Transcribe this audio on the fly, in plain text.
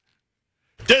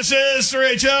This is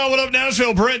 3HL. What up,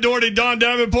 Nashville? Brent Doherty, Don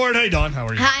Davenport. Hey, Don, how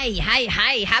are you?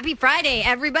 Hi. Happy Friday,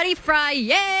 everybody.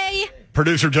 Friday.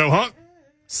 Producer Joe Hunk.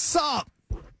 Sup?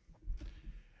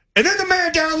 And then the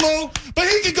man down low, but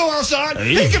he can go outside.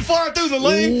 He can fly through the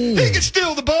lane. Ooh. He can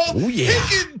steal the ball. Oh, yeah.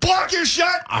 He can block your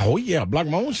shot. Oh, yeah. Block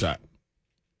my own shot.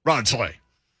 Ron Slay.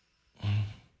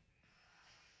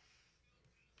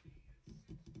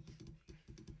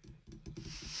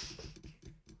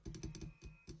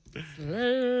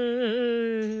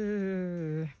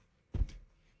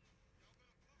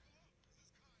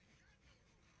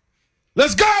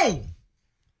 Let's go.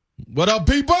 What up,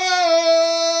 people?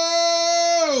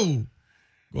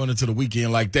 Going into the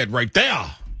weekend like that right there.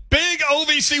 Big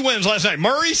OVC wins last night.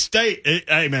 Murray State.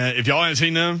 Hey, man, if y'all haven't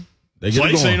seen them, They get Slay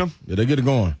it going. seen them? Yeah, they get it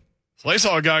going. Slay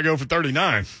saw a guy go for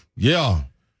 39. Yeah.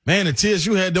 Man, and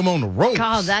TSU had them on the ropes.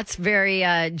 God, that's very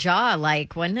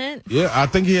jaw-like, wasn't it? Yeah, I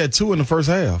think he had 2 in the first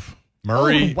half.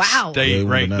 Murray wow. State Yeah,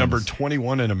 ranked bananas. number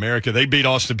 21 in America. They beat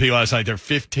Austin Peay last night. They're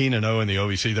 15-0 in the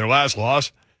OVC. Their last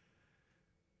loss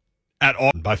at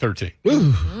Auburn by 13.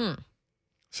 Ooh.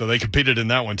 So they competed in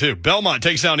that one, too. Belmont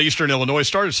takes down Eastern Illinois.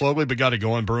 Started slowly, but got it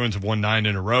going. Bruins have won 9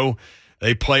 in a row.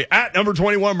 They play at number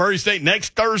 21 Murray State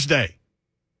next Thursday.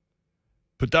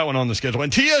 Put that one on the schedule.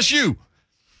 And TSU,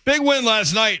 big win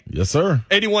last night. Yes, sir.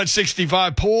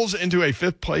 81-65 pulls into a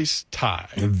fifth-place tie.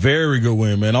 A very good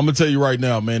win, man. I'm gonna tell you right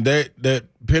now, man. That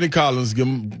Penny Collins, give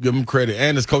him credit,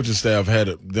 and his coaching staff had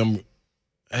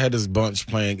this bunch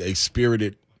playing a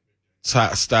spirited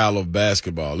style of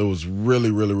basketball. It was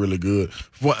really, really, really good.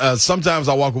 Sometimes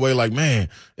I walk away like, man,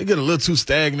 they get a little too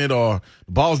stagnant, or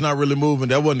the ball's not really moving.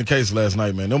 That wasn't the case last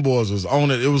night, man. Them boys was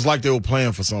on it. It was like they were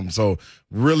playing for something. So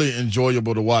really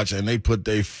enjoyable to watch, and they put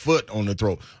their foot on the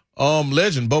throat.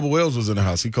 Legend Bubba Wells was in the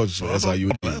house. He coaches for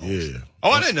SIU. Yeah. Oh,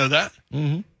 I didn't know that.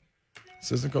 Mm-hmm.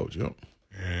 Assistant coach, yep.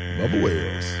 Bubba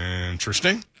Wells.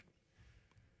 Interesting.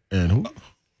 And who?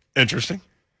 Interesting.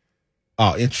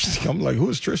 Oh, interesting. I'm like, who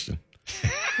is Tristan?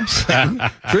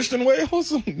 Tristan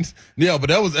Wales? Yeah, but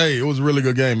it was a really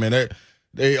good game, man.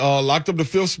 They locked up the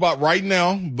 5th spot right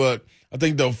now, but I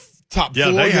think the top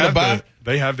 4 get a bye.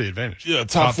 They have the advantage. Yeah,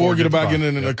 top 4 get a bye getting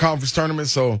in Yep. the conference tournament,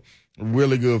 so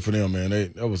really good for them,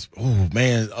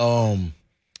 man.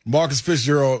 Marcus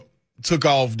Fitzgerald took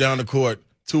off down the court,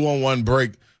 2-on-1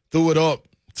 break, threw it up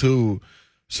to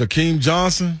Shaquem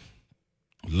Johnson.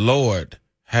 Lord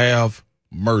have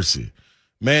mercy.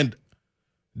 Man,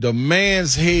 the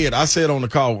man's head, I said on the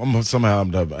call, I'm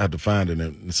gonna have to find it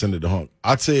and send it to Hunk.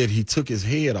 I said he took his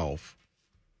head off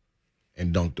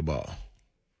and dunked the ball.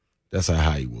 That's how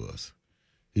high he was.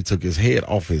 He took his head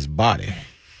off his body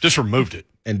Just removed it.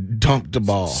 and dunked the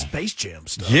ball. Space Jam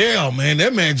stuff. Yeah, man,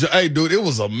 that man, hey, dude, it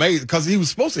was amazing because he was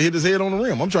supposed to hit his head on the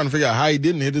rim. I'm trying to figure out how he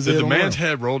didn't hit his Did head the on the rim. man's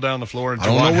head roll down the floor and I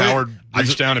don't know Juwan where- Howard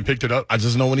reached down and picked it up? I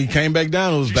just know when he came back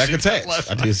down, it was back see that attached.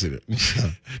 last I did see that.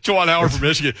 Juwan Howard from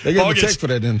Michigan. They gave Ball him a gets- check for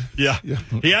that, then. Yeah.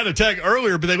 He had a tech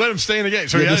earlier, but they let him stay in the game.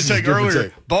 So Yeah, he had this a is tech a different earlier.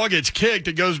 tech. Ball gets kicked.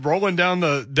 It goes rolling down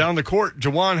the court.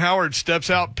 Juwan Howard steps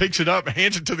out, picks it up,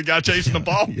 hands it to the guy chasing the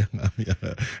ball. Yeah.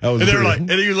 That was And they're good. like,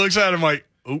 and he looks at him like,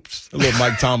 oops. A little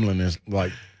Mike Tomlin is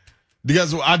like,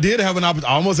 because I did have I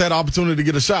almost had an opportunity to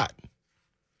get a shot.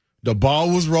 The ball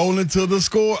was rolling to the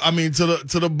score. I mean, to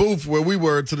the booth where we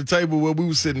were, to the table where we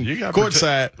were sitting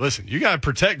courtside. Listen, you got to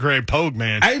protect Greg Pogue,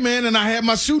 man. Hey, man, and I had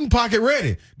my shooting pocket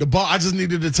ready. The ball, I just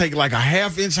needed to take like a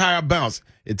half-inch higher bounce.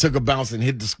 It took a bounce and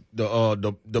hit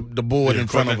the board in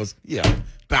front of us. Yeah,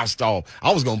 bounced off.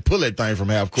 I was gonna pull that thing from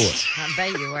half court. I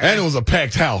bet you were. And it was a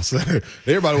packed house.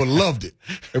 Everybody would have loved it.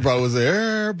 Everybody was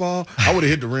there, air ball. I would have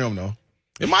hit the rim, though.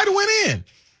 It might have went in.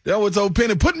 That was told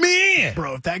Penny, put me in.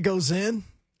 Bro, if that goes in,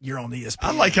 you're on ESPN.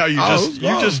 I like how you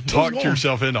just talked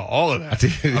yourself into all of that.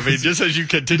 I mean, just as you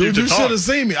continue Dude, to you talk. should have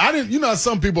seen me. I didn't. You know how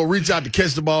some people reach out to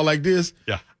catch the ball like this?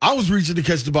 Yeah. I was reaching to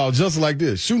catch the ball just like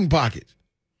this, shooting pocket.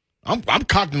 I'm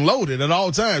cocked and loaded at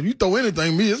all times. You throw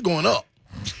anything at me, it's going up.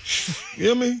 You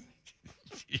hear me?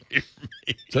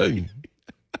 Tell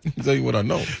you what I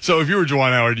know. So if you were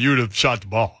Juwan Howard, you would have shot the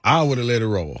ball. I would have let it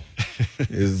roll.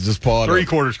 It's just part of it.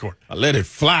 3/4 court. I let it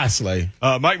fly, Slay.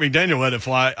 Mike McDaniel let it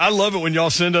fly. I love it when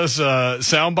y'all send us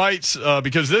sound bites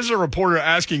because this is a reporter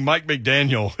asking Mike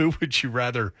McDaniel, who would you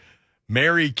rather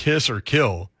marry, kiss, or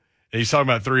kill? And he's talking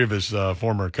about 3 of his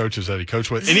former coaches that he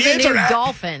coached with. And he The answered new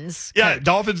Dolphins. Yeah,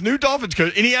 new Dolphins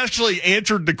coach. And he actually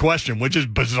answered the question, which is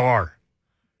bizarre.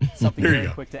 Something Here you very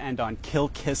go. quick to end on. Kill,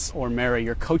 kiss, or marry.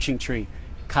 Your coaching tree.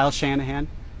 Kyle Shanahan,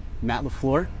 Matt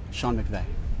LaFleur, Sean McVay.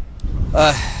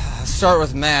 Start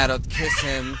with Matt. I'll kiss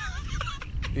him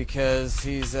because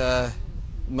he's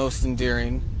most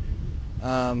endearing.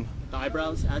 The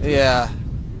eyebrows? Yeah,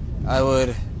 I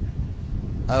would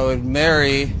I would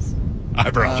marry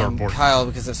Eyebrows are important. Kyle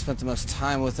because I've spent the most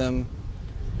time with him,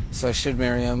 so I should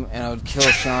marry him. And I would kill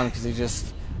Sean because he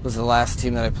just was the last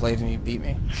team that I played and he beat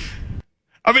me.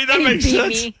 I mean, that He makes beat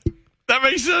sense. me. That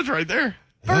makes sense right there.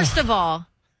 First of all,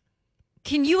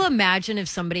 can you imagine if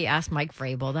somebody asked Mike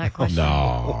Vrabel that question?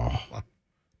 No.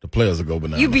 The players will go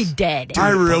bananas. You'd be dead. I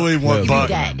really want You'd be Buck.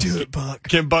 dead. Do it, Buck.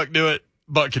 Can Buck do it?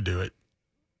 Buck could do it.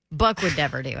 Buck would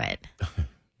never do it.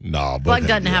 No, Buck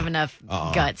doesn't have enough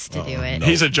guts to do it. no.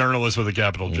 He's a journalist with a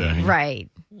capital J. Right.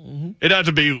 It'd have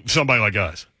to be somebody like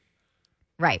us.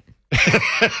 Right.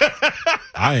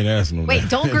 I ain't asking him Wait, that.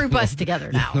 don't group us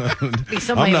together now. Be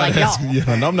somebody I'm not like y'all. asking, yeah,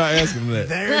 and I'm not asking him that.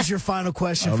 There's your final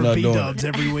question I'm for not doing B-Dubs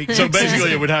every week. So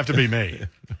basically, it would have to be me.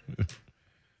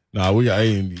 Nah, I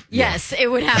ain't. Yes, it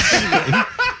would have to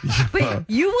be. Wait,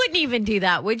 you wouldn't even do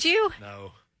that, would you?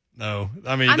 No.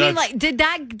 I mean, like, did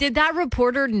that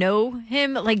reporter know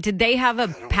him? Like, did they have a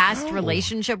past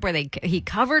relationship where he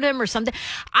covered him or something?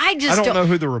 I don't know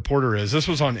who the reporter is. This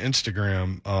was on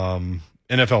Instagram,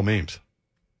 NFL memes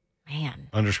Man,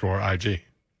 _IG.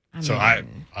 I So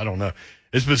mean, I don't know.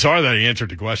 It's bizarre that he answered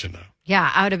the question though. yeah,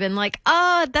 I would have been like,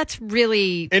 that's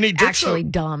really And he did actually so-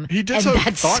 dumb. He did and so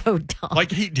that's thought- so dumb.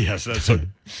 Like yes, that's so.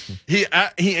 he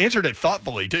answered it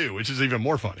thoughtfully too, which is even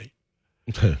more funny.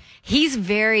 He's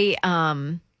very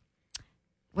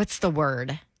what's the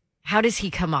word? How does he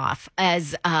come off?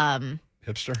 As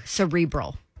Hipster.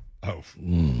 cerebral. Oh,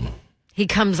 He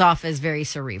comes off as very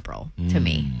cerebral to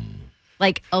me.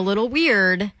 Like a little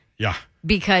weird yeah.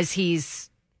 because he's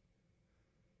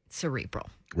cerebral.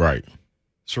 Right.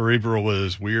 Cerebral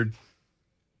is weird.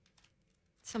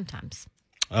 Sometimes.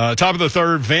 Top of the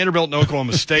third, Vanderbilt and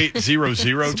Oklahoma State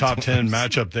 0-0. Top 10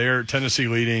 matchup there. Tennessee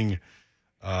leading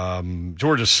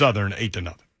Georgia Southern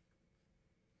 8-0.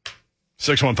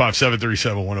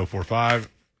 615-737-1045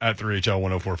 at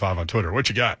 3HL1045 on Twitter. What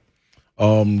you got?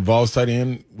 Vols tight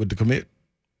end with the commit.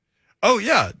 Oh,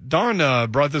 yeah.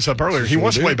 Don brought this up earlier. He Sure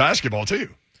wants to play did. basketball, too.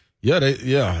 Yeah,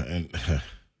 and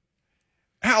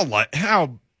How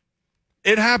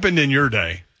it happened in your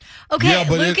day. Okay, Yeah,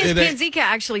 but Lucas it ain't- Panzica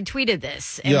actually tweeted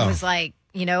this and Yeah. was like,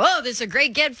 this is a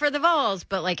great get for the Vols,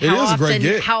 but like It how is a great often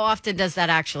get. how often does that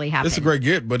actually happen? it's a great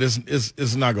get, but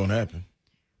it's not going to happen.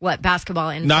 What, basketball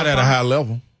and Not at a football? high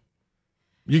level.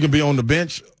 You can be on the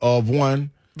bench of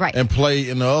one Right. and play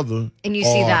in the other, And you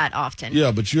see that often.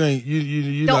 Yeah, but you ain't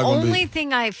you The not going to only be.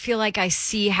 thing I feel like I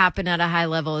see happen at a high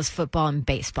level is football and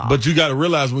baseball. But you got to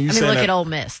realize when you I mean, say look that. at Ole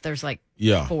Miss. There's like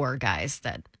Yeah. 4 guys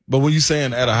that. But when you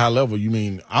saying at a high level, you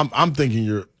mean I'm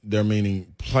thinking they're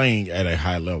meaning playing at a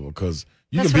high level because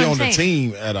you That's can be what on I'm the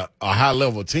saying. team at a high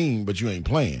level team, but you ain't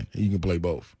playing. You can play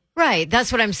both. Right.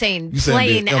 That's what I'm saying. You saying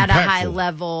Playing being at a high impactful.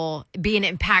 level, being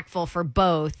impactful for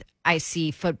both. I see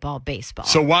football, baseball.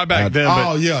 So why back then?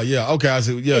 Oh yeah. Okay, I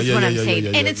see. Yeah, Is yeah, what yeah, I'm yeah, saying. yeah,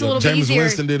 And yeah, it's a yeah. little bit Jameis easier-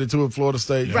 Winston did it too at Florida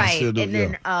State. right. Still do, And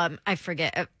then I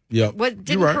forget. yeah. What You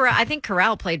didn't right. Corral, I think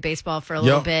Corral played baseball for a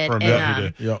little Yep. bit. For a and, bit, he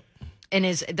did. Yep. and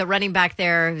is the running back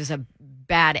there who's a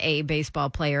bad A baseball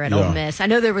player at Yeah. Ole Miss. I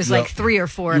know there was like 3 or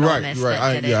 4 at You're Ole right. Miss You're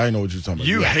right. that did it. I know what you're talking about.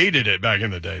 You yeah. hated it back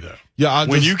in the day, though. Yeah,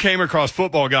 When you came across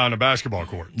football guy on a basketball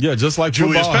court. Yeah, just like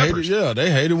Julius football Peppers. hated. Yeah,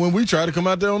 they hated when we try to come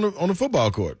out there on the football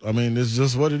court. I mean, it's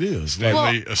just what it is. Like,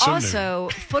 Well, Lee Asumnu. also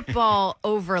football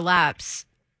overlaps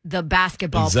the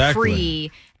basketball Exactly.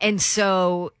 pre, and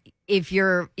so if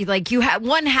you're like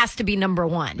one has to be number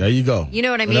one. there you go. You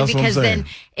know what I And mean? that's what I'm Because then saying.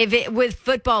 if it with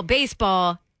football,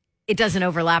 baseball, it doesn't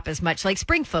overlap as much. Like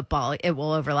spring football, it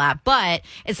will overlap, but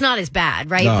it's not as bad,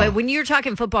 right? No. But when you're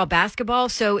talking football, basketball,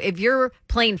 so if you're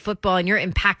playing football and you're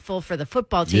impactful for the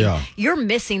football team, Yeah. you're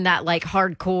missing that like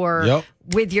hardcore Yep.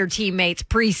 with your teammates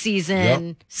preseason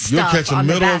Yep. stuff. You'll catch a on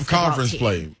the middle of basketball conference team.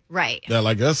 play. Right. Yeah,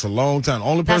 like that's a long time.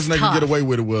 Only person That's that could get tough. away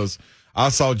with it was I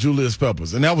saw Julius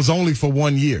Peppers, and that was only for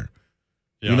 1 year.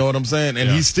 Yeah. You know what I'm saying? And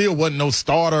Yeah. he still wasn't no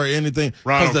starter or anything because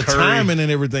Ronald the Curry. timing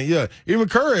and everything. Yeah, even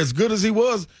Curry, as good as he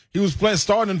was playing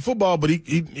starting in football, but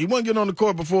he wasn't getting on the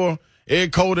court before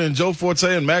Ed Cota and Joe Forte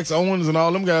and Max Owens and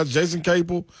all them guys, Jason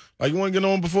Capel. Like, you wasn't getting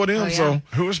on before them. Oh, yeah. So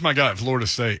Who was my guy at Florida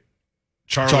State?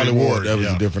 Charlie Ward, that was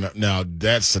yeah. a different. Now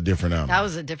that's a different animal That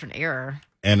was a different era.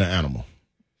 and an animal.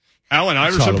 Allen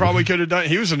Iverson Charlie probably Ward. could have done.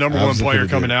 He was the number one Iverson player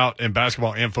coulda coming did it. out in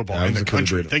basketball and football in the Iverson coulda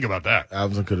country. did it. Think about that.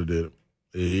 Iverson could have did it.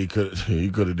 He could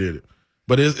have did it.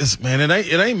 But it's man, it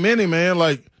ain't many, man.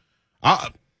 Like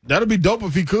that'd be dope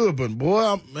if he could, but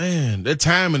boy, man, that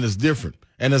timing is different.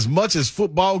 And as much as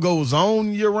football goes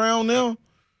on year round now,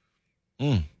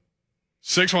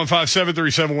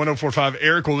 615-737-1045.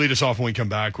 Eric will lead us off when we come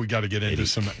back. We got to get into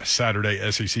some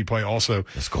Saturday SEC play. Also,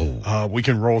 let's go. we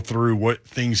can roll through what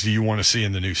things do you want to see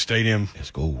in the new stadium.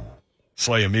 Let's go.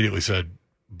 Slay immediately said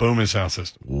booming sound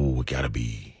system. Ooh, it gotta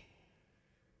be.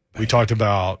 We talked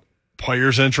about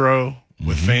players intro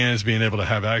with fans being able to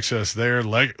have access there,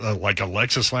 like a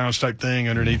Lexus Lounge type thing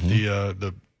underneath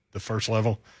the first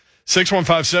level.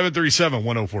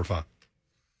 615-737-1045.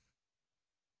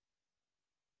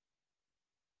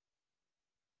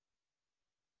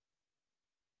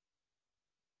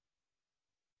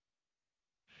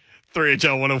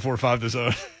 HL 1045 the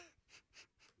zone.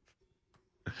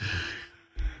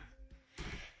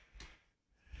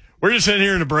 We're just sitting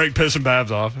here in a break, pissing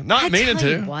Babs off. Not meaning tell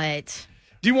you to. what?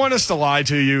 Do you want us to lie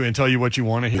to you and tell you what you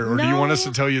want to hear, or do you want us to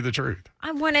No. tell you the truth?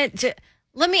 I wanted to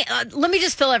let me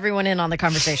just fill everyone in on the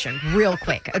conversation real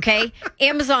quick, okay?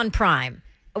 Amazon Prime.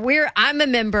 I'm a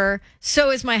member,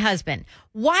 so is my husband.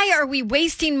 Why are we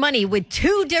wasting money with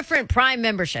 2 different Prime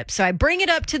memberships? So I bring it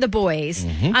up to the boys.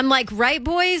 I'm like, right,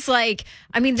 boys? Like,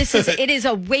 I mean, it is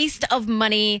a waste of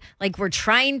money. Like, we're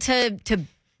trying to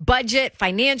budget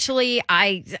financially.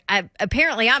 I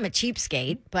apparently I'm a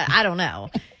cheapskate, but I don't know.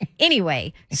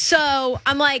 Anyway, so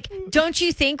I'm like, don't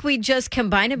you think we just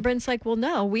combine? And Brent's like, well,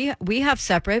 no, we have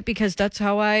separate because that's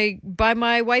how I buy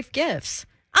my wife gifts.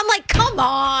 I'm like, come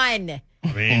on.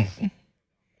 I mean,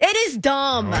 It is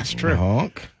dumb. it's true.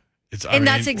 Honk. And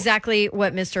that's exactly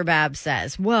what Mr. Babs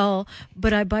says. Well,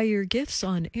 but I buy your gifts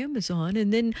on Amazon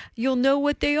and then you'll know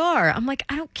what they are. I'm like,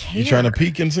 I don't care. You trying to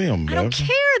peek and see them, I don't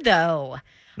care though.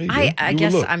 I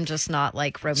guess I'm just not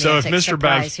like romantic. So if Mr.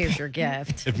 Surprise, Babs- here's your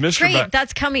gift. If Mr. Great, Babs-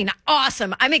 that's coming.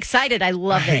 Awesome. I'm excited. I I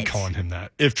love hate it. calling him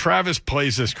that. If Travis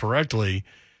plays this correctly,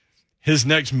 his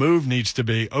next move needs to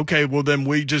be, okay, well, then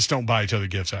we just don't buy each other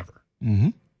gifts ever. Mm-hmm.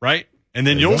 Right? And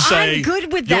then you'll say, I'm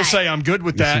good with You'll that. say, I'm good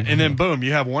with that. And then boom,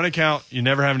 you have one account. You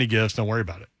never have any gifts. Don't worry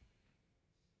about it.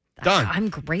 Done. I'm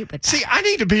great with that. See, I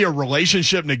need to be a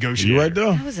relationship negotiator. You right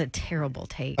there? That was a terrible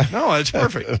take. No, it's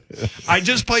perfect. I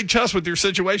just played chess with your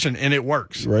situation and it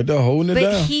works. You right there holding it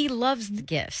But down. he loves the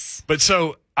gifts. But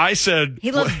so I said,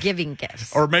 He loves giving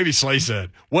gifts. or maybe Slay said,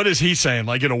 what is he saying?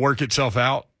 Like it'll work itself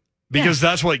out? Because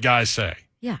that's what guys say.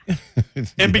 Yeah.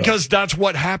 And because that's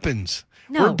what happens.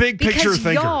 No, We're big picture because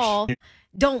thinkers. y'all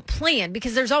don't plan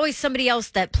because there's always somebody else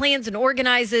that plans and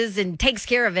organizes and takes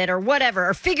care of it or whatever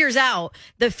or figures out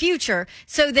the future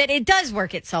so that it does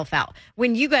work itself out.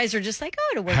 When you guys are just like, oh,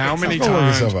 it'll work How itself many Don't work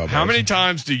times? yourself out, How boys. many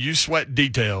times do you sweat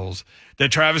details that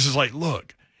Travis is like,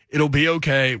 look, it'll be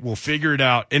okay. We'll figure it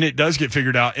out, and it does get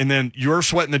figured out. And then your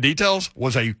sweating the details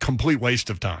was a complete waste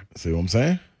of time. See what I'm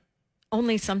saying?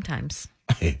 Only sometimes.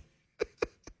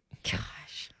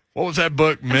 Gosh. What was that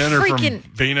book? Men are freaking-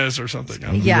 from Venus or something.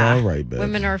 Yeah. all right, baby.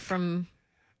 Women are from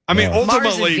I mean, Mars and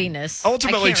ultimately, Venus.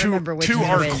 ultimately, I can't remember which to one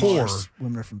our it is. core,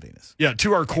 Women are from Venus. yeah,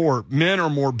 to our core, men are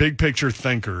more big picture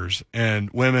thinkers, and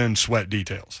women sweat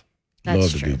details. That's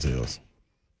Love true. the details.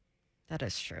 That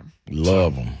is true.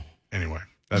 Love them. Anyway,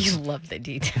 that's You love the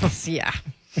details. Yeah.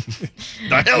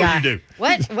 the hell Yeah. you do.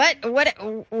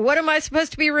 What am I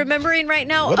supposed to be remembering right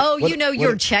now?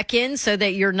 Your check-in so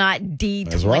that you're not D20.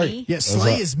 That's right. Yeah, That's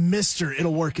Slay right. is Mr.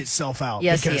 It'll work itself out.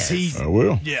 Yes, he because is. I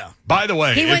will. Yeah. By the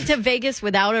way, He if- went to Vegas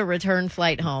without a return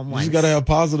flight home You once. just got to have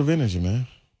positive energy, man.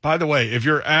 By the way, if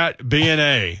you're at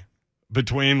BNA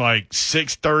between like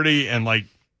 6:30 and like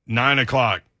 9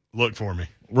 o'clock, look for me.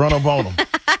 Run up on them.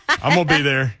 I'm gonna be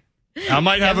there. I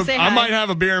might have Come say I hi. might have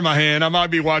a beer in my hand. I might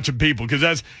be watching people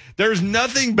because there's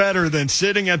nothing better than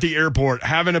sitting at the airport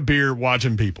having a beer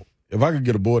watching people. If I could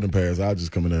get a boarding pass, I'd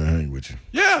just come in there and hang with you.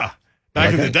 Yeah,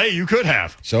 back in the Okay. day you could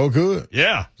have. Sure could.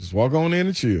 Yeah, Just walk on in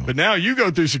and chill. but now you go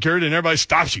through security and everybody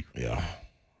stops you. Yeah.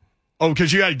 Oh,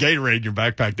 because you had Gatorade in your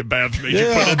backpack that Babs made you put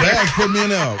Yeah, in there. Babs put me in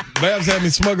there. Babs had me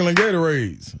smuggling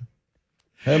Gatorades.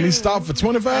 Had me stop for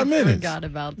 25 minutes. Forgot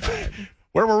about that.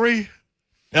 Where were we?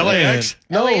 LAX.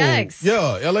 No. LAX.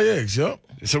 Yeah, LAX, yep.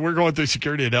 So we're going through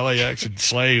security at LAX, and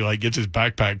Slay like gets his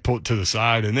backpack pulled to the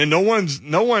side, and then no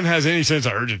one has any sense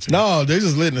of urgency. No, they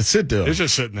just letting it sit there. It's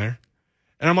just sitting there.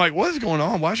 And I'm like, what is going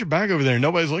on? Why's your bag over there?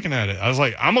 Nobody's looking at it. I was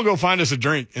like, I'm going to go find us a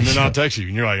drink, and then I'll text you.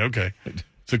 And you're like, okay.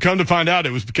 So come to find out,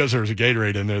 it was because there was a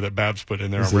Gatorade in there that Babs put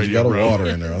in there He on said, you Radio got a Row. water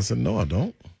in there. I said, no, I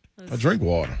don't. I drink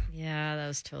water. Yeah, that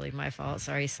was totally my fault.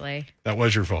 Sorry, Slay. That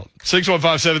was your fault.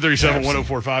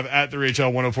 615-737-1045 at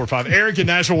 3HL1045. Eric in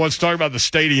Nashville wants to talk about the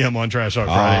stadium on Trash Talk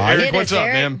Friday. Eric, Hit what's us, up,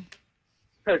 Eric. man?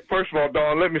 Hey, first of all,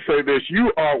 Dawn, let me say this.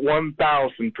 You are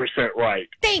 1,000% right.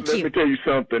 Thank Let you. me tell you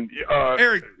something.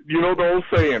 Eric. You know the old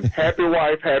saying, happy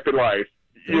wife, happy life.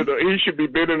 You know, he should be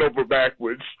bending over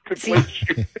backwards to See? please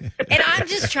you. And I'm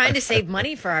just trying to save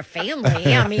money for our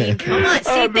family. I mean, come on. I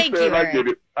See, thank you, understand. I Eric. get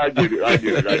it. I get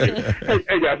it.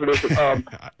 Hey guys, listen.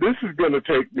 This is going to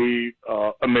take me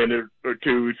a minute or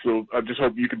two, so I just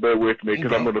hope you can bear with me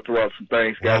because I'm going to throw out some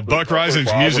things, guys. Well, Buck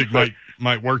Rising's music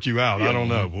might work you out. I don't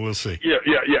know, but we'll see. Yeah.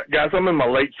 Guys, I'm in my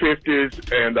late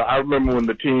 50s, and I remember when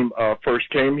the team first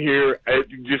came here, it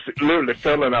just literally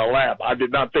fell in our lap. I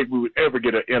did not think we would ever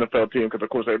get an NFL team because, of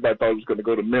course, everybody thought it was going to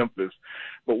go to Memphis.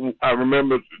 But I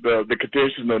remember the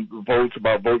contention and votes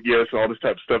about vote yes and all this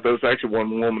type of stuff. There was actually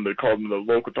one woman that called me the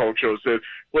local talk show and said,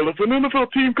 well, if an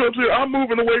NFL team comes here, I'm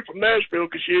moving away from Nashville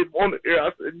because she didn't want it here. I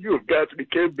said, you have got to be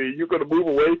kidding me. You're going to move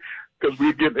away because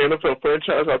we get an NFL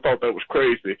franchise? I thought that was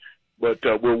crazy. But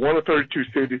we're one of 32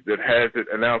 cities that has it.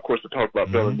 And now, of course, to talk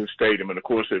about building a new stadium. And, of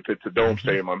course, if it's a dome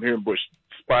stadium, I'm hearing Bush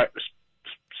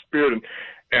Spirit.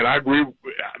 And I agree.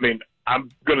 I mean,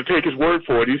 I'm going to take his word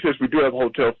for it. He says we do have a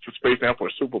hotel space now for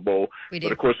a Super Bowl.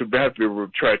 But, of course, it would have to be a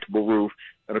retractable roof.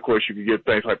 And, of course, you can get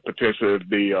things like potentially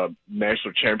the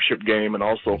national championship game and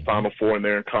also Final Four in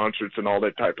there and concerts and all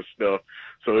that type of stuff.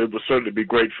 So it would certainly be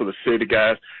great for the city,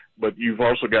 guys. But you've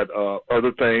also got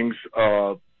other things.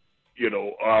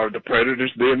 Are the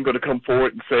Predators then going to come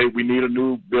forward and say we need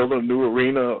build a new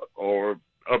arena or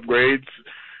upgrades?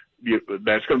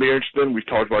 That's going to be interesting. We've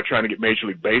talked about trying to get Major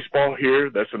League Baseball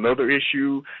here. That's another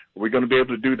issue. Are we going to be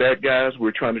able to do that, guys?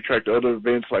 We're trying to attract other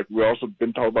events. Like we've also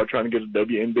been talking about trying to get a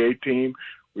WNBA team.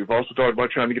 We've also talked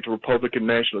about trying to get the Republican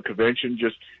National Convention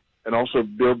and also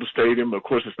build the stadium. Of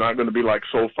course, it's not going to be like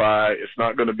SoFi. It's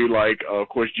not going to be like, of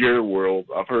course, Jerry World.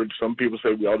 I've heard some people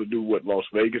say we ought to do what Las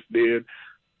Vegas did.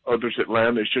 Others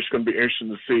Atlanta. It's just going to be interesting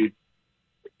to see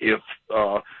if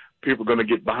people are going to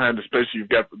get behind, especially you've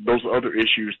got those other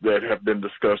issues that have been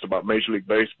discussed about Major League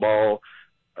Baseball,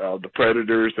 the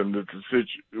Predators, and the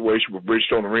situation with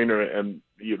Bridgestone Arena. And,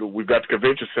 we've got the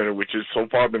convention center, which has so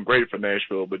far been great for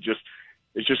Nashville, but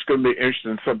it's just going to be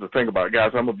interesting something to think about.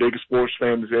 Guys, I'm a big sports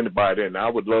fan as anybody, and I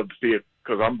would love to see it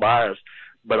because I'm biased.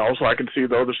 But also I can see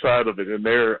the other side of it and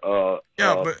their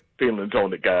feelings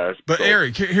on it, guys. But,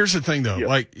 Eric, here's the thing, though.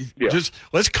 Just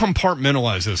let's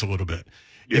compartmentalize this a little bit.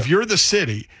 Yeah. If you're the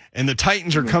city and the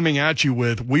Titans are coming at you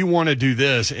with, we want to do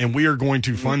this and we are going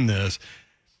to fund this,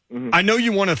 I know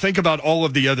you want to think about all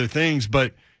of the other things,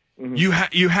 but you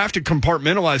have to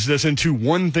compartmentalize this into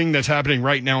one thing that's happening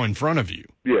right now in front of you.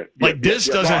 This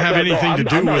doesn't have anything to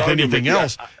do with anything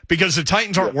else because the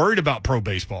Titans aren't worried about pro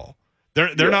baseball.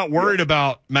 They're not worried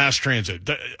about mass transit,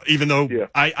 even though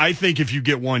I think if you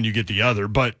get one, you get the other.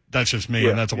 But that's just me,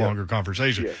 and that's a longer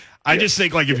conversation. I just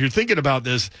think, if you're thinking about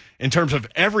this in terms of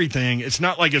everything, it's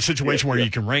not like a situation where you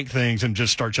can rank things and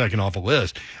just start checking off a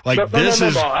list. This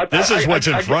is what's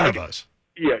in front of us.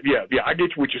 Yeah. I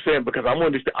get what you're saying because I'm one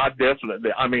of these. I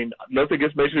definitely. I mean, nothing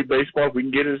against Major League Baseball. If we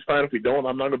can get it, it's fine. If we don't,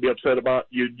 I'm not going to be upset about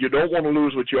it. You don't want to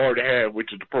lose what you already have,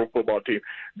 which is the pro football team.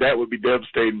 That would be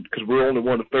devastating because we're only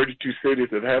one of 32 cities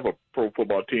that have a pro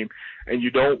football team, and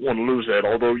you don't want to lose that.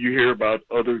 Although you hear about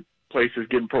other places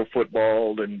getting pro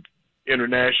football and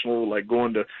international, like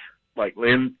going to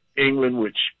in England,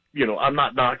 which I'm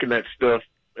not knocking that stuff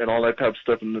and all that type of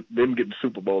stuff, and them getting the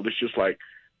Super Bowl. It's just like.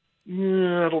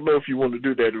 I don't know if you want to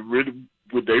do that.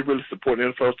 Would they really support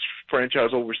an NFL franchise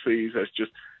overseas? That's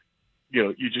just,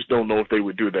 you just don't know if they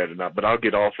would do that or not. But I'll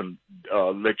get off and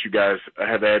let you guys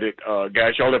have at it.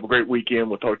 Guys, y'all have a great weekend.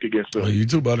 We'll talk to you again soon. You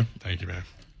too, buddy. Thank you, man.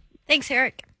 Thanks,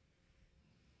 Eric.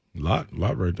 A lot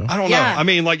right there. I don't know. I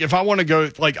mean, if I want to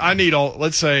go,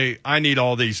 let's say I need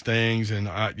all these things and,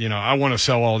 I want to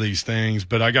sell all these things,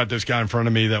 but I got this guy in front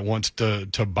of me that wants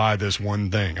to buy this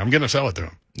one thing. I'm going to sell it to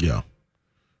him. Yeah.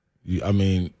 I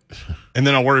mean, and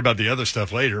then I'll worry about the other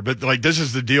stuff later. But this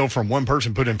is the deal from one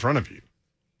person put in front of you.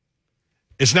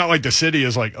 It's not like the city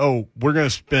is like, oh, we're going to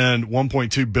spend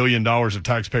 $1.2 billion of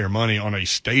taxpayer money on a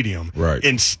stadium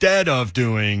instead of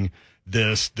doing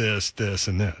this,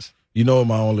 and this.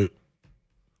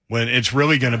 When it's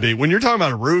really going to be, when you're talking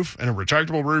about a roof and a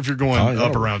retractable roof, you're going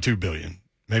up around $2 billion,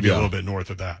 maybe a little bit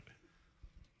north of that.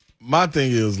 My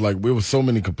thing is there were so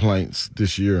many complaints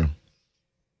this year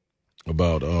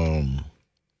about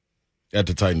at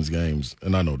the Titans games,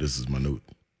 and I know this is minute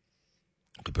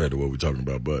compared to what we're talking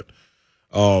about, but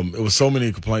it was so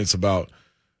many complaints about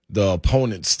the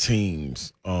opponent's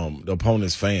teams, the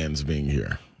opponent's fans being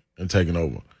here and taking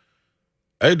over.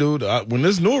 Hey, dude, when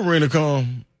this new arena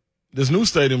come, this new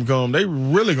stadium come, they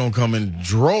really gonna come in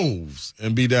droves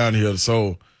and be down here.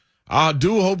 So I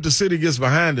do hope the city gets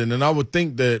behind it, and I would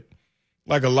think that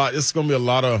it's gonna be a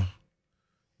lot of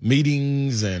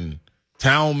meetings and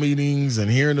town meetings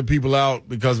and hearing the people out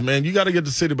because, man, you got to get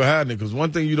the city behind it because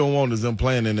one thing you don't want is them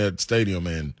playing in that stadium.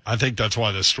 And I think that's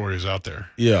why this story is out there.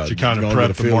 Yeah, to kind of gonna prep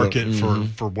get a the feel market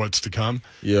of- for what's to come.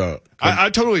 yeah, I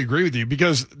totally agree with you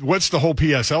because what's the whole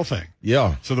PSL thing?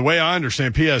 yeah, So the way I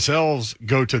understand PSLs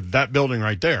go to that building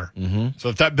right there. Mm-hmm. So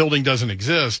if that building doesn't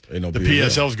exist, Ain't no the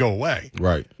PSL. PSLs go away.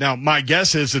 right. Now, my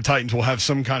guess is the Titans will have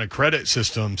some kind of credit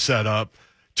system set up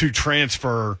to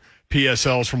transfer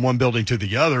PSLs from one building to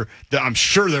the other. I'm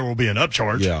sure there will be an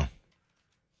upcharge. Yeah.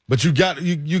 But you got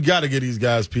to get these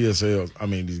guys PSLs. I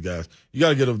mean, these guys. You got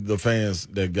to get the fans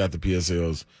that got the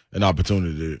PSLs an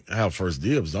opportunity to have first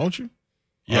dibs, don't you?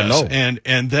 Yes, no.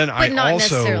 and then But I not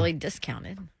also necessarily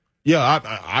discounted. Yeah,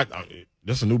 I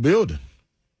that's a new building.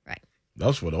 Right.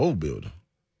 That's for the old building.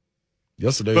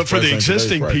 Yesterday, But for the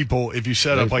existing price. people, if you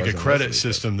set up Today's like a price and credit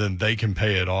yesterday's system, then they can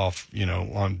pay it off,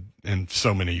 in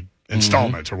so many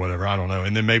installments or whatever. I don't know.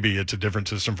 And then maybe it's a different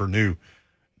system for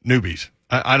newbies.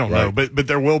 I don't know. Right. But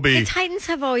there will be The Titans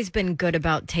have always been good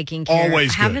about taking care,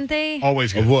 always good. haven't they?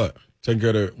 Always good. Of what? Taking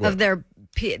care of what? Of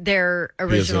their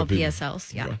original people.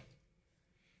 PSLs. Yeah. Okay.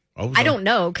 hope I so. don't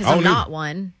know because I I'm don't not either.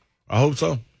 one. I hope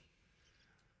so.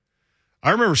 I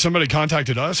remember somebody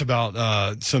contacted us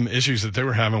about some issues that they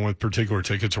were having with particular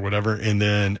tickets or whatever, and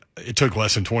then it took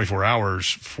less than 24 hours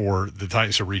for the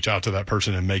Titans to reach out to that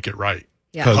person and make it right.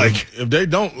 Yeah. Because Like- if they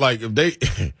don't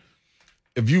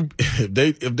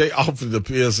if they offer the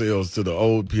PSLs to the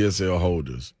old PSL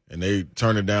holders and they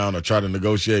turn it down or try to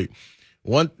negotiate,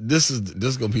 this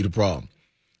is gonna be the problem.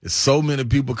 There's so many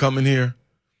people coming here,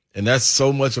 and that's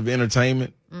so much of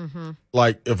entertainment. Mm-hmm.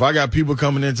 Like if I got people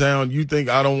coming in town, you think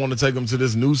I don't want to take them to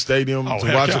this new stadium Oh, to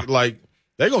heck watch yeah. it? Like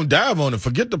they're gonna dive on it.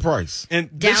 Forget the price. And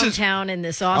this is Downtown in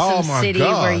this awesome Oh, my city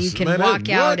where you gosh, can man, walk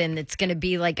that- out what? and it's going to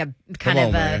be like a kind on, of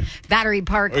a man. Battery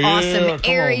Park Oh, yeah, awesome come on,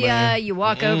 area. man. You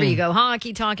walk over, you go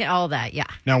honky tonk, all that. Yeah.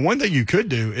 now one thing you could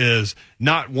do is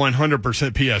not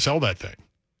 100% PSL that thing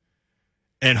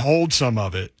and hold some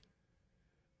of it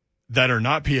that are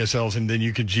not PSLs, and then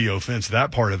you can geofence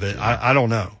that part of it. I don't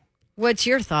know. What's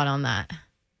your thought on that?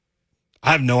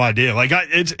 I have no idea. Like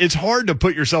it's hard to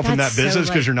put yourself in that That's so, business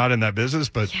because like- you're not in that business.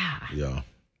 But Yeah. Yeah.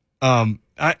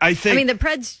 I think I mean, the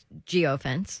Preds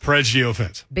geofence, Preds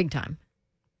geofence, big time.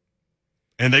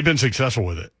 and they've been successful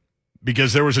with it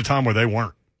because there was a time where they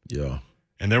weren't, Yeah.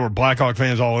 and there were Blackhawk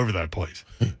fans all over that place.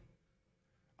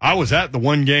 I was at the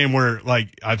one game where,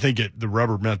 like, I think the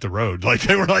rubber met the road. Like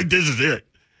they were like, "This is it."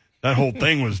 That whole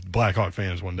thing was Blackhawk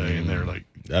fans one day, and they're like,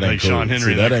 That ain't like Sean cool. Henry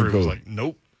See, and that that ain't crew was cool. like,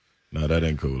 "Nope, No, that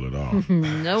ain't cool at all.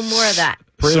 No more of that.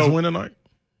 Preds So- win tonight?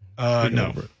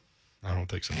 no, I don't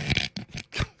think so."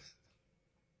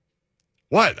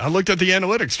 What? I looked at the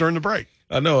analytics during the break.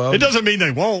 I know. It doesn't mean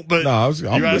they won't, but No, I'm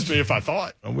you asked with me you. if I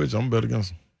thought. I'm with you. I'm bet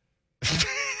against them.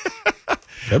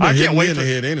 They've been I can't hitting me wait in the for-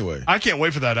 head anyway. I can't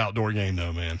wait for that outdoor game,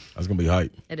 though, man. That's gonna be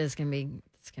hype. It's going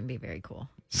to be very cool.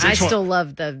 Six I one- still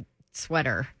love the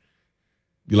sweater.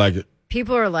 You like it?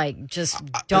 People are like just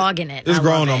dogging it. It's I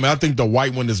growing love on me. it. I think the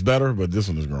white one is better, but this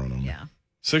one is growing on me. Yeah.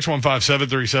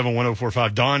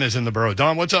 615-737-1045. Don is in the borough.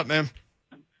 Don, what's up, man?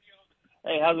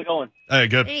 Hey, how's it going? Hey,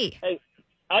 good. Hey.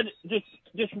 I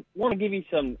just want to give you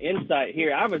some insight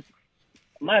here.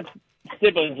 My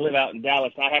siblings live out in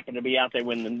Dallas. I happened to be out there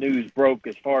when the news broke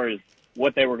as far as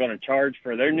what they were going to charge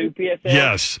for their new PSL.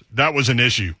 Yes, that was an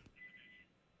issue.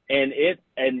 And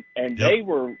they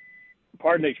were,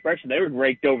 pardon the expression, they were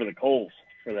raked over the coals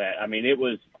for that. I mean, it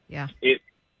was Yeah. it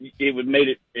would made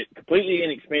it completely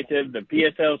inexpensive. The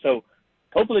PSL, so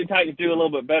hopefully the Titans do a little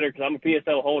bit better because I'm a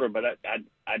PSL holder, but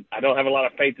I don't have a lot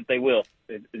of faith that they will.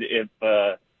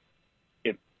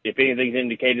 If anything's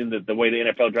indicated that the way the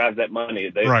NFL drives that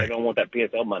money, they're Right. going to want that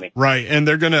PSL money. Right, and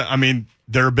they're going to, I mean,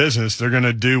 they're a business. They're going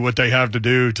to do what they have to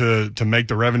do to make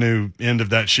the revenue end of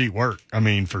that sheet work. I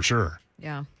mean, for sure.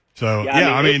 Yeah. So,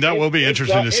 I mean, that will be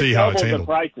interesting to see how it's handled.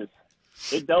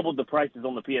 It doubled the prices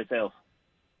on the PSL.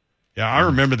 Yeah, I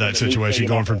remember that The new situation stadium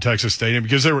going from also. Texas Stadium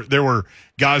because there were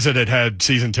guys that had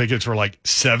season tickets for like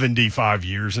 75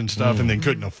 years and stuff, and then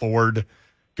couldn't afford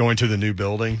going to the new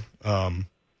building.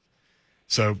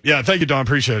 So yeah, thank you, Don.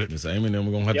 Appreciate it. It's Amy, then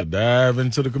we're gonna have to dive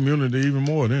into the community even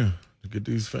more then to get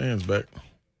these fans back.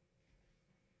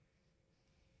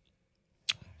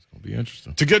 It's gonna be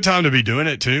interesting. It's a good time to be doing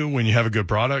it too when you have a good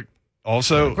product.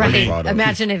 Also, Right. I mean, product.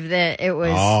 Imagine if it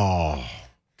was Oh,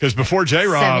 because before J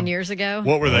Rob, 7 years ago.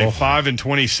 what were they? Oh.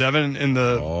 5-27 in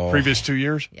the Oh. previous 2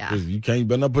 years. Yeah. you can't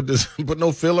better not put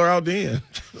no filler out then.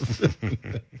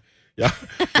 y'all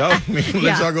let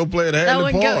Yeah. y'all go play at That Hadley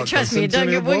wouldn't Park. go. or Trust me, it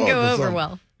Centennial wouldn't Park go or over something.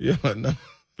 well. Yeah, no.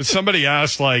 But somebody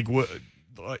asked, like,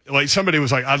 like somebody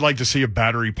was like, I'd like to see a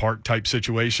Battery Park type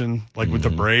situation, like with the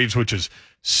Braves, which is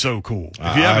so cool.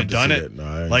 If you haven't done it,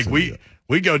 like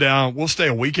we go down, we'll stay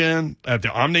a weekend at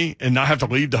the Omni and not have to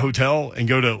leave the hotel and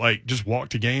go to like just walk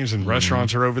to games, and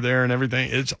restaurants are over there and everything.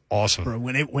 It's awesome. Bro,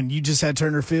 when you just had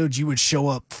Turner Field, you would show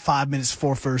up 5 minutes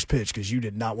before first pitch because you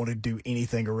did not want to do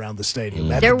anything around the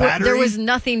stadium. At There the Battery, was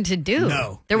nothing to do.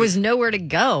 No. There was nowhere to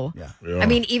go. Yeah. I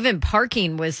mean, even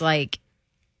parking was like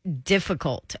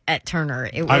difficult at Turner.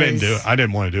 I didn't do it. I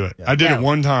didn't want to do it. I did it No.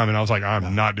 one time, and I was like,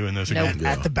 I'm not doing this Nope. again.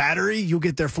 At the Battery, you'll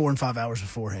get there 4 and 5 hours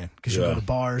beforehand because you go to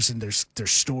bars and there's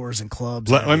stores and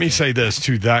clubs. Let me say this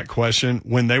to that question.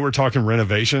 When they were talking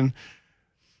renovation,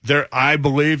 I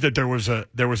believe that there was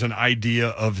an idea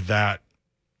of that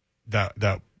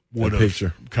would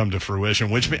have come to fruition,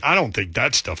 which I don't think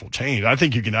that stuff will change. I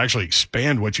think you can actually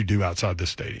expand what you do outside the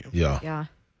stadium. Yeah.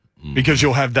 Because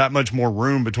you'll have that much more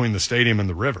room between the stadium and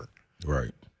the river.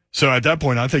 Right. So at that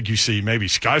point, I think you see maybe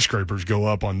skyscrapers go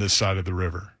up on this side of the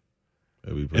river.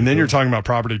 And then you're talking about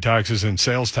property taxes and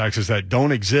sales taxes that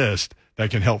don't exist that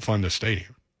can help fund the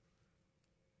stadium.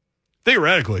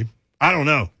 Theoretically, I don't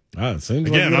know. It seems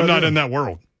Again, like I'm not in that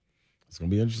world. It's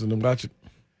going to be interesting to watch it.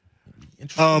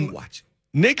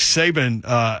 Nick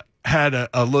Saban had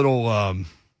a little.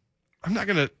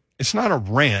 It's not a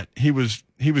rant. He was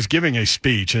giving a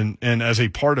speech, and as a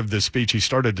part of this speech, he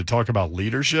started to talk about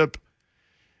leadership,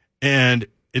 and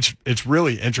it's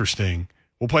really interesting.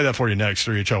 We'll play that for you next.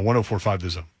 3HL 104.5 The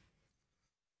Zone.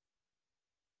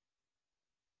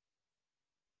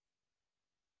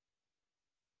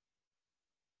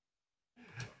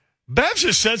 Bev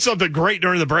just said something great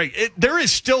during the break. There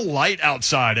is still light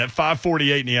outside at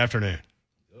 5:48 in the afternoon.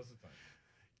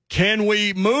 Can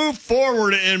we move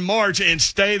forward in March and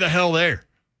stay the hell there?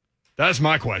 That's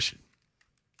my question.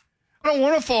 I don't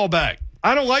want to fall back.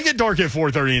 I don't like it dark at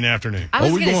 4:30 in the afternoon. I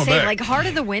was going to say, like, heart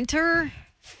of the winter,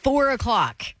 4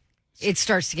 o'clock, it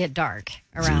starts to get dark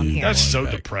around here. That's so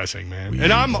depressing, man.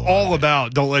 And I'm all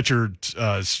about don't let your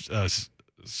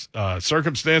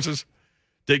circumstances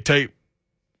dictate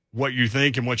what you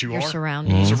think and what you Your are.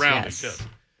 surroundings. Surroundings, Yes.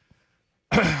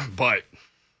 yes. But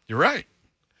you're right.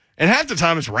 And half the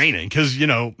time it's raining because,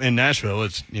 in Nashville,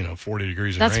 it's, 40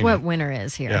 degrees and That's raining. what winter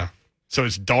is here. Yeah. So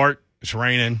it's dark, it's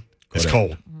raining, it's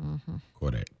cold.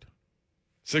 Correct.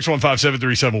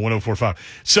 615-737-1045.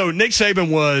 So Nick Saban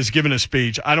was giving a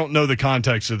speech. I don't know the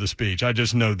context of the speech. I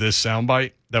just know this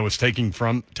soundbite that was taken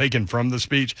from the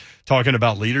speech talking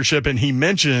about leadership. And he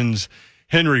mentions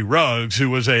Henry Ruggs, who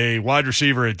was a wide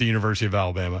receiver at the University of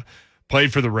Alabama,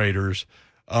 played for the Raiders,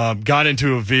 got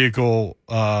into a vehicle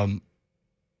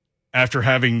after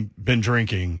having been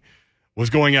drinking, was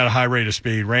going at a high rate of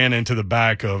speed, ran into the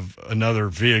back of another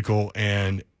vehicle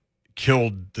and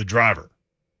killed the driver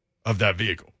of that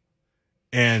vehicle.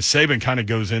 And Saban kind of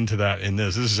goes into that in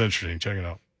this. This is interesting. Check it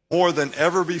out. More than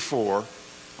ever before,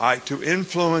 to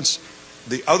influence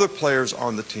the other players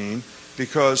on the team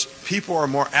because people are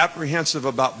more apprehensive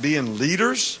about being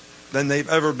leaders than they've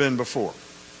ever been before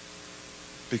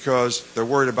because they're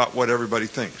worried about what everybody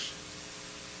thinks.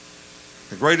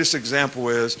 The greatest example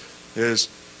is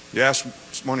you ask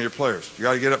one of your players, you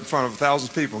got to get up in front of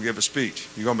 1,000 people and give a speech.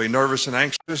 You're going to be nervous and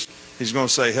anxious? He's going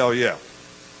to say, hell yeah.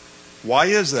 Why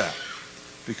is that?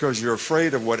 Because you're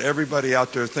afraid of what everybody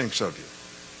out there thinks of you.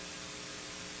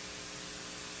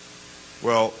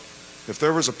 Well, if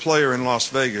there was a player in Las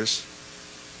Vegas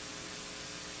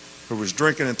who was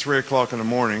drinking at 3 o'clock in the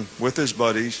morning with his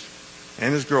buddies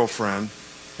and his girlfriend,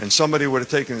 and somebody would have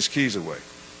taken his keys away,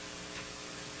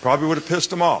 probably would have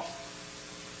pissed him off.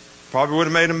 Probably would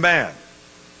have made him mad.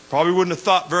 Probably wouldn't have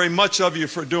thought very much of you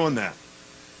for doing that.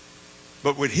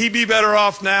 But would he be better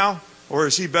off now, or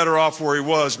is he better off where he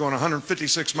was, going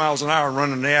 156 miles an hour and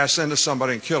running the ass into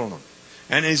somebody and killing them?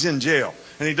 And he's in jail,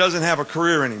 and he doesn't have a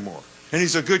career anymore. And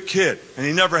he's a good kid, and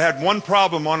he never had one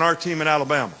problem on our team in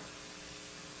Alabama.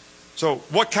 So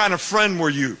what kind of friend were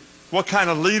you? What kind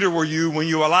of leader were you when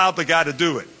you allowed the guy to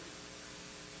do it?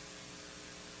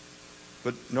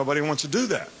 But nobody wants to do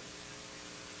that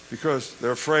because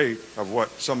they're afraid of what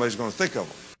somebody's going to think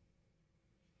of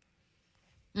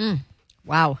them.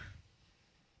 Wow.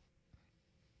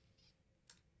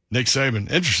 Nick Saban.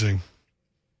 Interesting.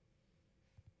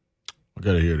 I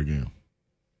got to hear it again.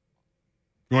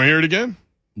 You want to hear it again?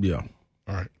 Yeah.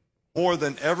 All right. More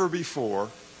than ever before,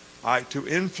 to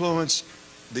influence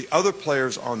the other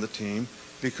players on the team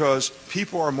because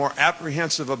people are more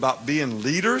apprehensive about being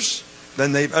leaders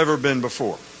than they've ever been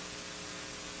before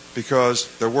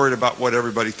because they're worried about what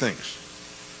everybody thinks.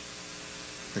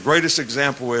 The greatest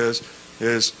example is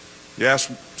You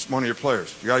ask one of your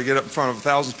players, you got to get up in front of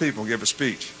 1,000 people and give a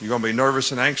speech. You're going to be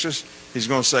nervous and anxious? He's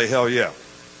going to say, hell yeah.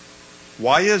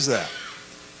 Why is that?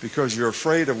 Because you're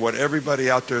afraid of what everybody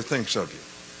out there thinks of you.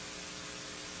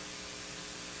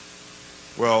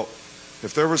 Well,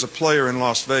 if there was a player in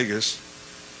Las Vegas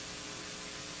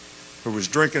who was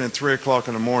drinking at 3 o'clock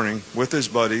in the morning with his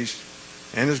buddies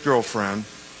and his girlfriend,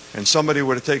 and somebody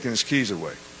would have taken his keys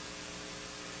away,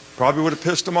 probably would have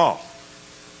pissed him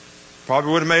off,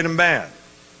 probably would have made him mad,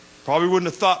 probably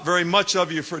wouldn't have thought very much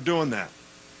of you for doing that.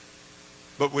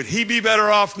 But would he be better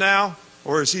off now,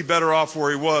 or is he better off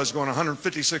where he was, going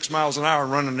 156 miles an hour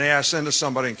and running the ass into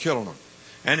somebody and killing them?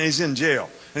 And he's in jail,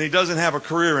 and he doesn't have a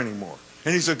career anymore,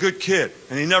 and he's a good kid,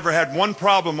 and he never had one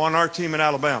problem on our team in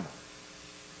Alabama.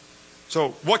 So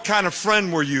what kind of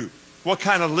friend were you? What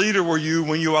kind of leader were you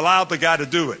when you allowed the guy to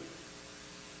do it?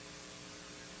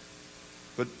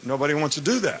 But nobody wants to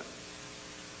do that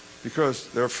because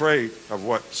they're afraid of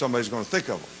what somebody's going to think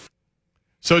of them.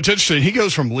 So it's interesting. He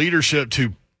goes from leadership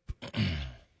to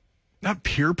not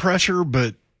peer pressure,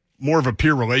 but more of a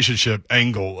peer relationship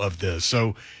angle of this.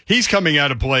 So he's coming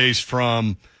out of place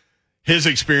from his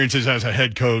experiences as a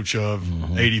head coach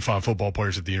of 85 football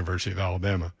players at the University of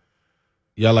Alabama.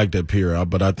 Yeah, I like that peer,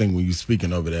 but I think when you're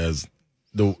speaking of it as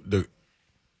the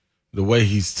way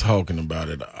he's talking about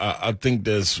it, I think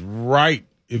that's right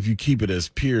if you keep it as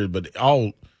peers, but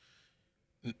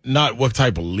not what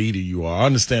type of leader you are. I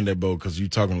understand that, Bo, because you're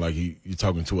talking like you're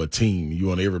talking to a team. You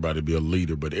want everybody to be a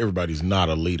leader, but everybody's not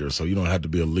a leader, so you don't have to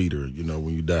be a leader. You know,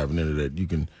 when you're diving into that, you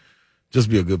can just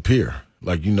be a good peer,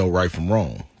 like you know right from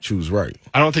wrong, choose right.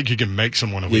 I don't think you can make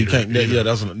someone a leader.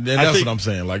 That's what I'm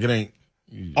saying. Like it ain't.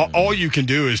 All you can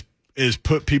do is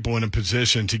put people in a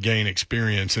position to gain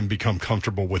experience and become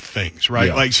comfortable with things, right?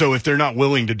 Yeah. Like, so if they're not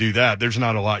willing to do that, there's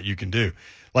not a lot you can do.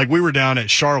 Like we were down at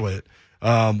Charlotte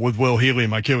with Will Healy,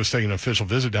 and my kid was taking an official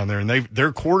visit down there, and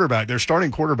their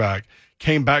starting quarterback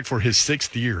came back for his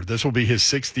 6th year. This will be his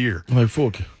 6th year.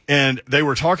 And they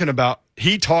were talking about,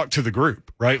 he talked to the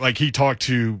group, right? Like he talked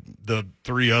to the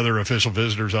 3 other official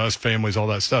visitors, us, families, all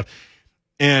that stuff.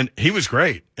 And he was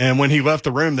great. And when he left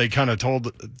the room, they kind of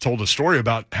told a story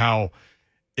about how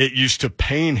it used to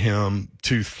pain him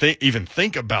to even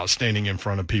think about standing in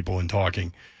front of people and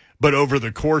talking. But over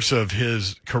the course of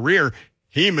his career,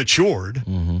 he matured,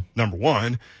 number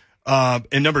one.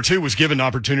 And number two, was given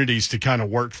opportunities to kind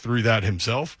of work through that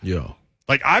himself. Yeah.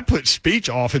 Like I put speech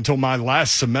off until my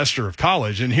last semester of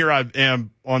college. And here I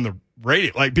am on the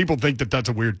radio. Like people think that that's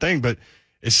a weird thing, but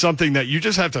it's something that you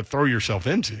just have to throw yourself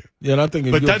into. Yeah, and I think,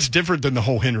 but that's different than the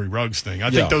whole Henry Ruggs thing. I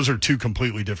think those are 2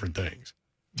 completely different things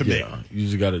to me. You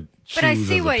just got to. But I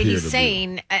see what he's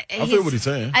saying. I feel what he's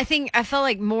saying. I felt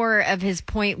like more of his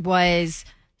point was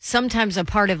sometimes a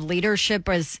part of leadership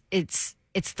is it's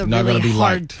the really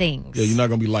hard things. Yeah, you're not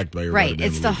going to be liked by everybody. Right,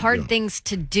 it's the hard things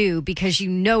to do because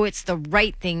you know it's the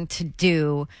right thing to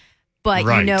do, but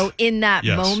you know in that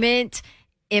moment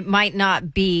it might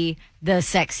not be the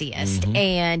sexiest,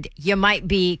 and you might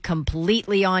be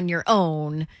completely on your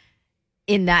own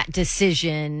in that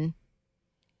decision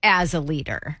as a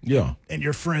leader. Yeah. And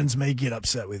your friends may get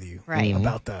upset with you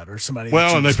about that, or somebody.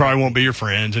 Well, and they probably won't be your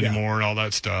friends anymore and all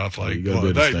that stuff. Like,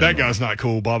 that guy's not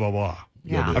cool, blah, blah, blah.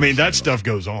 Yeah. I mean, that stuff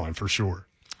goes on for sure.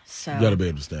 So you got to be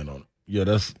able to stand on it. Yeah,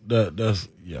 that's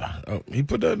he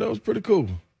put that was pretty cool.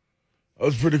 That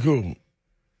was pretty cool.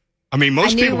 I mean,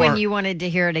 most people when you wanted to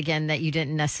hear it again that you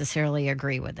didn't necessarily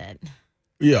agree with it.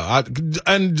 Yeah,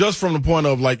 and just from the point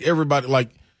of like everybody, like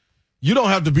you don't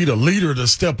have to be the leader to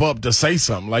step up to say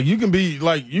something. Like you can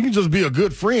just be a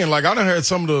good friend. Like I done heard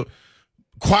some of the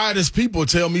quietest people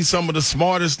tell me some of the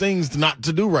smartest things not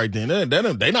to do right then.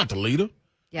 They're not the leader.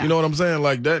 Yeah. You know what I'm saying?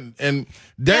 Like that, and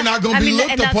they're not going to be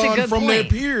looked upon from their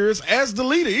peers as the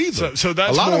leader either. So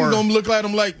that's a lot more, of them going to look at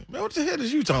them like, man, what the hell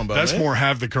is you talking about? That's man? More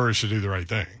have the courage to do the right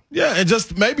thing. Yeah, and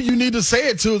just maybe you need to say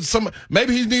it to some.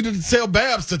 Maybe he needed to tell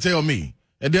Babs to tell me,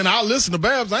 and then I'll listen to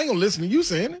Babs. I ain't gonna listen to you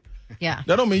saying it. Yeah,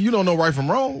 that don't mean you don't know right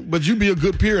from wrong, but you be a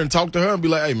good peer and talk to her and be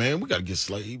like, hey man, we got to get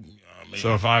Slade.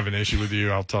 So if I have an issue with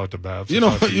you, I'll talk to Babs. You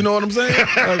know what I'm saying?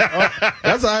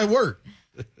 That's how it works.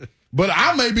 But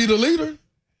I may be the leader.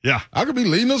 Yeah, I could be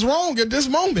leading us wrong at this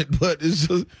moment, but it's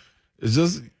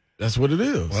just that's what it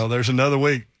is. Well, there's another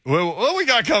week. What we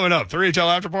got coming up?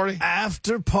 3HL after party.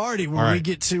 After party, where we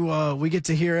get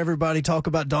to hear everybody talk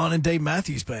about Don and Dave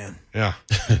Matthews Band. Yeah.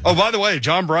 Oh, by the way,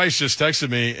 John Bryce just texted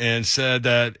me and said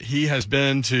that he has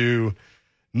been to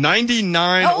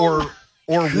 99 or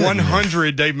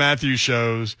 100 Dave Matthews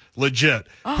shows, legit.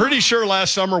 Pretty sure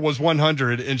last summer was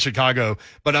 100 in Chicago,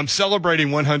 but I'm celebrating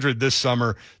 100 this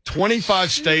summer. 25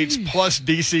 states plus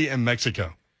DC and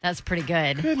Mexico. That's pretty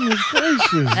good. Goodness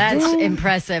gracious. That's dude.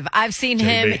 impressive. I've seen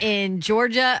him JB. in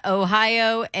Georgia,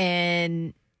 Ohio,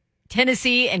 and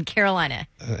Tennessee, and Carolina.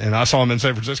 And I saw him in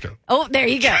San Francisco. Oh, there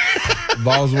you go.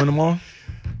 Vols win tomorrow?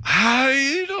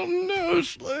 I don't know.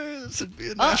 This would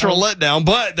be a natural letdown,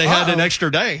 but they had an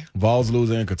extra day. Vols lose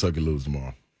and Kentucky lose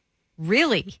tomorrow.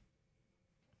 Really?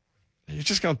 You're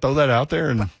just going to throw that out there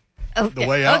and Okay. the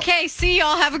way out? Okay, see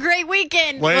y'all. Have a great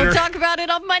weekend. Later. We'll talk about it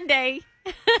on Monday.